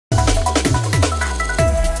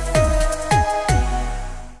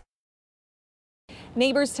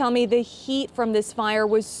Neighbors tell me the heat from this fire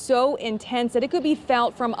was so intense that it could be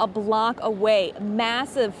felt from a block away.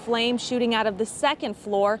 Massive flames shooting out of the second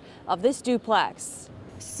floor of this duplex.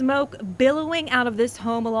 Smoke billowing out of this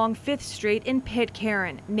home along 5th Street in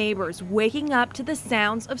Pitcairn. Neighbors waking up to the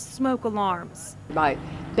sounds of smoke alarms. My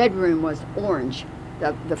bedroom was orange.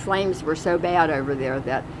 The flames were so bad over there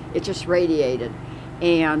that it just radiated.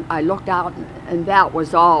 And I looked out and that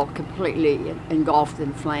was all completely engulfed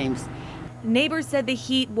in flames. Neighbors said the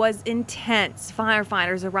heat was intense.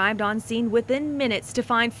 Firefighters arrived on scene within minutes to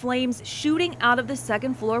find flames shooting out of the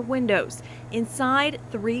second floor windows. Inside,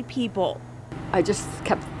 3 people. I just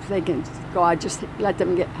kept thinking, God, just let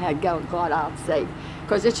them go, God, I'll save,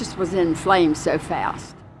 because it just was in flames so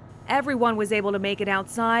fast. Everyone was able to make it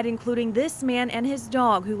outside, including this man and his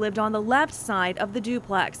dog who lived on the left side of the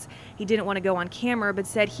duplex. He didn't want to go on camera, but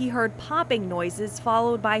said he heard popping noises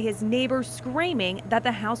followed by his neighbor screaming that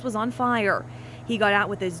the house was on fire. He got out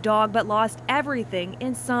with his dog but lost everything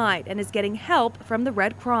inside and is getting help from the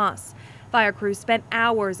Red Cross. Fire crews spent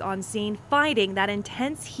hours on scene fighting that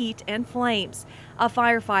intense heat and flames. A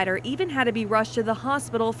firefighter even had to be rushed to the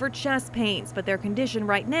hospital for chest pains, but their condition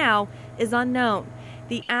right now is unknown.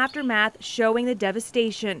 The aftermath showing the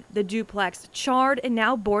devastation. The duplex charred and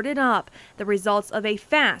now boarded up, the results of a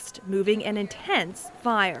fast-moving and intense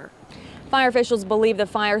fire. Fire officials believe the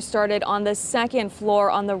fire started on the second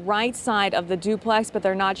floor on the right side of the duplex, but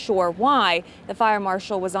they're not sure why. The fire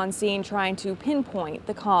marshal was on scene trying to pinpoint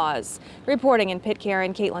the cause. Reporting in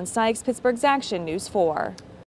Pitcairn, Caitlin Sykes, Pittsburgh's Action News 4.